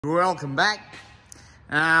Welcome back.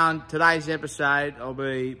 Today's episode I'll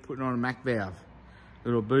be putting on a Mac valve,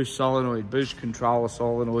 little boost solenoid, boost controller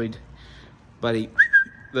solenoid, buddy,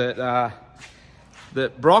 that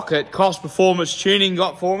Brock at Coffs Performance Tuning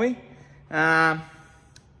got for me. Gonna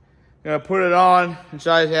put it on and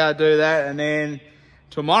show you how to do that, and then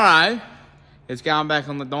tomorrow it's going back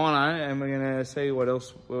on the dyno, and we're gonna see what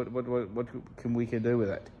else, what we can do with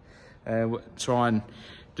it. Try and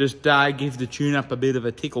just give the tune up a bit of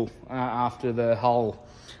a tickle after the whole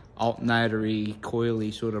alternatory,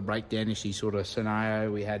 coily sort of breakdown-ishy sort of scenario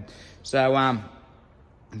we had. So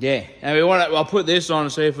yeah, and I'll put this on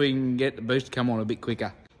and see if we can get the boost to come on a bit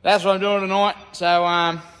quicker. That's what I'm doing tonight.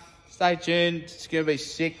 So stay tuned. It's gonna be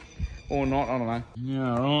sick or not, I don't know.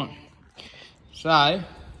 Yeah, all right. So I'm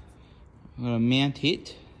gonna mount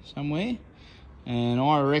it somewhere, and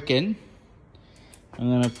I reckon I'm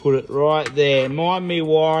going to put it right there. Mind me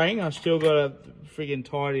wiring, I've still got to friggin'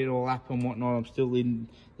 tidy it all up and whatnot. I'm still in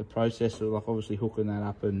the process of, like, obviously hooking that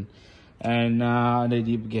up, and I need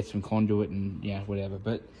to get some conduit and, yeah, whatever.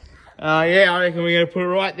 But, yeah, I reckon we're going to put it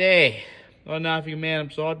right there. I don't know if you can mount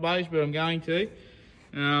them sideways, but I'm going to.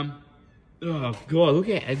 Oh, God, look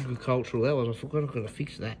how agricultural that was. I forgot I've got to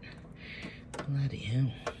fix that. Bloody hell.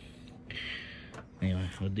 Anyway,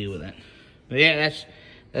 I'll deal with that. But, yeah,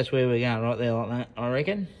 that's where we're going, right there like that, I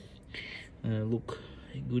reckon. Look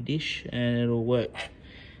goodish, and it'll work.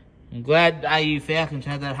 I'm glad AU Falcons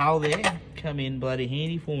had that hole there. Come in bloody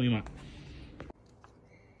handy for me, mate.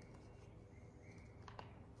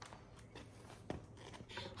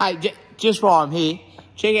 Hey, just while I'm here,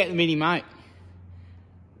 check out the Mini Mate.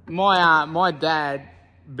 My dad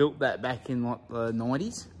built that back in like the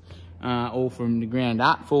 90s, all from the ground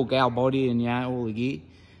up, full gal body and all the gear.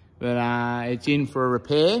 But it's in for a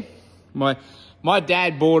repair. My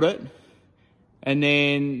dad bought it, and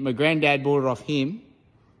then my granddad bought it off him,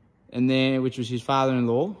 and then, which was his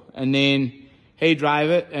father-in-law, and then he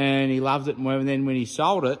drove it and he loved it, and then when he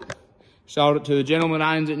sold it to the gentleman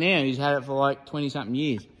that owns it now. He's had it for like 20-something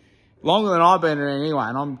years. Longer than I've been around anyway,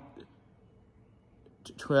 and I'm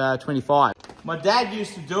 25. My dad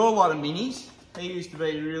used to do a lot of minis. He used to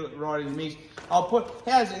be riding the minis.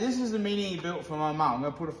 This is the mini he built for my mum. I'm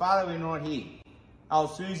going to put a photo in right here. Oh,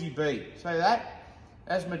 Susie B. See that?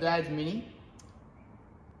 That's my dad's mini.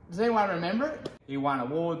 Does anyone remember it? He won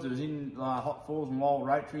awards. It was in Hot Falls and Lowell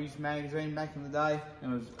Rotaries magazine back in the day. It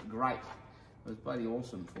was great. It was bloody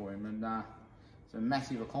awesome for him, and it's a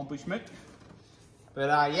massive accomplishment.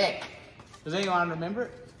 But yeah, does anyone remember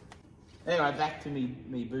it? Anyway, back to me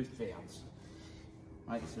boost valves.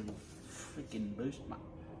 Make some freaking boost, mate.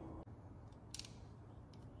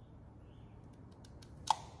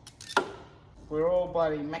 We're all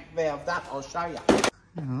bloody Mac valved up, I'll show you.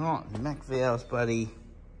 Alright, Mac valves bloody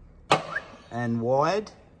and wired.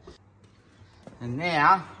 And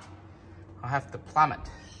now I have to plumb it.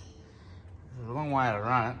 There's a long way to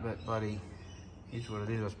run it, but bloody is what it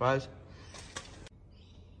is, I suppose.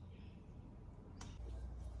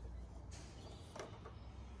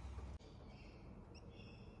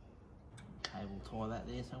 Okay, we'll tie that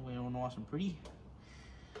there somewhere all nice and pretty.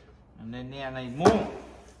 And then now I need more.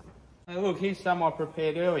 Hey, look, here's some I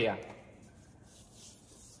prepared earlier.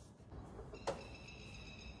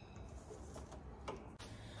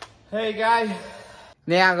 There you go.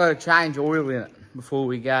 Now I've got to change oil in it before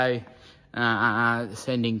we go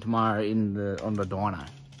sending tomorrow on the dyno.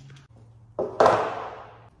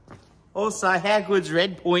 Also, how good's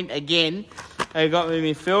redpoint again? They got me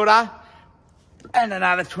my filter and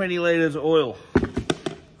another 20 litres of oil.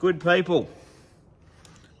 Good people.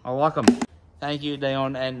 I like them. Thank you,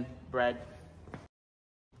 Dion and Brad.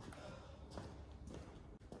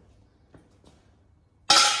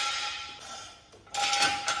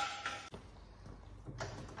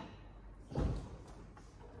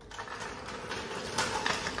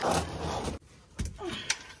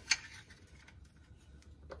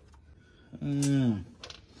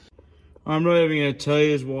 I'm not even going to tell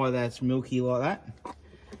you why that's milky like that.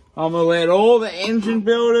 I'm going to let all the engine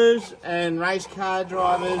builders and race car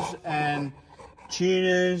drivers and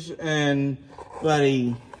tuners and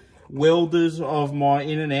bloody welders of my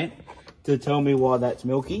internet to tell me why that's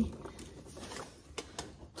milky.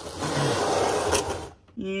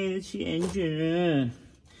 Yeah, that's the engine.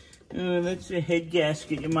 That's the head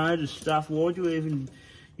gasket, your motor stuff. Why'd you even,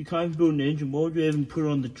 you can't build an engine, why'd you even put it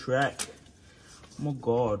on the track? Oh my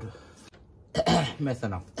God.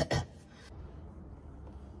 Methanol.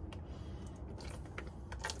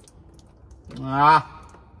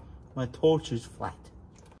 My torch is flat.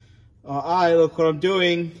 Look what I'm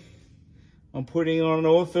doing. I'm putting on an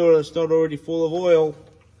oil filter that's not already full of oil.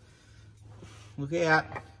 Look out.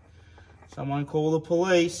 Someone call the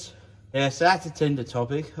police. Yeah, so that's a tender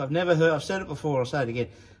topic. I've said it before, I'll say it again.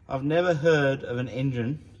 I've never heard of an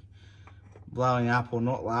engine blowing up or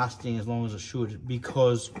not lasting as long as it should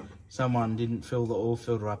because someone didn't fill the oil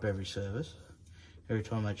filter up every service, every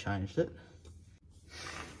time they changed it.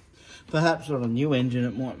 Perhaps on a new engine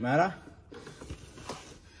it might matter.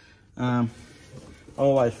 I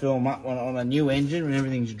always fill them up on a new engine when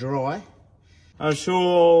everything's dry. I'm sure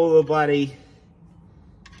all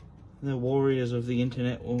the warriors of the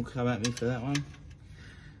internet will come at me for that one,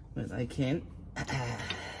 but they can.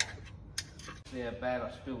 See how bad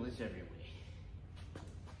I spill this everywhere.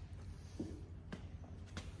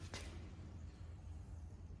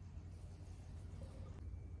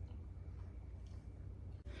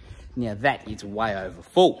 Now that is way over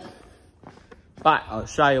full, but I'll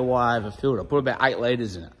show you why I overfilled it. I put about 8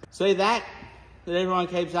 litres in it. See that everyone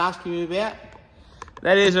keeps asking me about?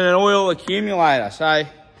 That is an oil accumulator. So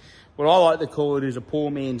what I like to call it is a poor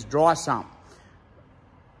man's dry sump.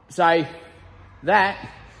 So that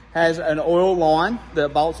has an oil line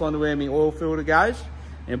that bolts onto where my oil filter goes.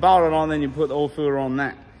 You bolt it on, then you put the oil filter on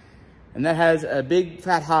that. And that has a big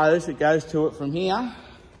fat hose that goes to it from here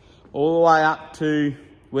all the way up to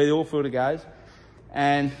where the oil filter goes.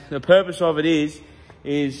 And the purpose of it is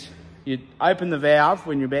you open the valve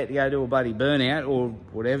when you're about to go do a bloody burnout or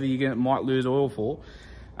whatever you might lose oil for.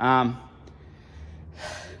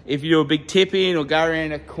 If you do a big tip in or go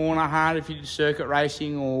around a corner hard, if you do circuit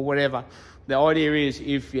racing or whatever, the idea is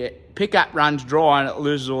if your pickup runs dry and it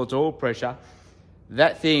loses all its oil pressure,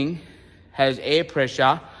 that thing has air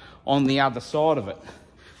pressure on the other side of it.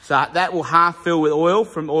 So that will half fill with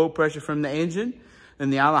oil pressure from the engine,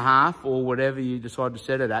 and the other half, or whatever you decide to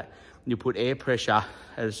set it at, you put air pressure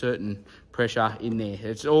at a certain pressure in there.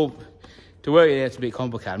 It's all, to work it out, it's a bit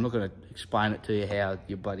complicated. I'm not going to explain it to you how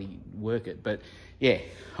you bloody work it, but yeah,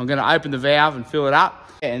 I'm going to open the valve and fill it up,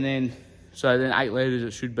 and then, so then 8 litres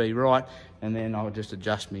it should be right, and then I'll just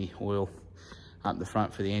adjust my oil up the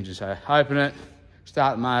front for the engine. So open it,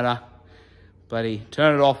 start the motor, bloody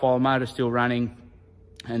turn it off while the motor's still running,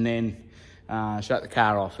 and then shut the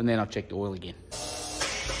car off, and then I'll check the oil again.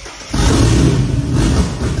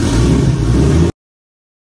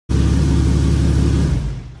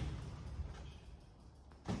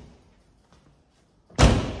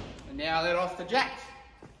 And now I let off the jacks.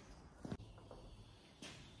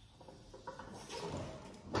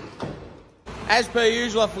 As per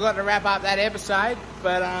usual, I forgot to wrap up that episode,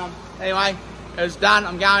 but anyway, it's done.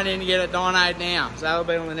 I'm going in to get it dynoed now, so that'll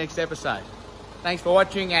be on the next episode. Thanks for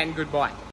watching and goodbye.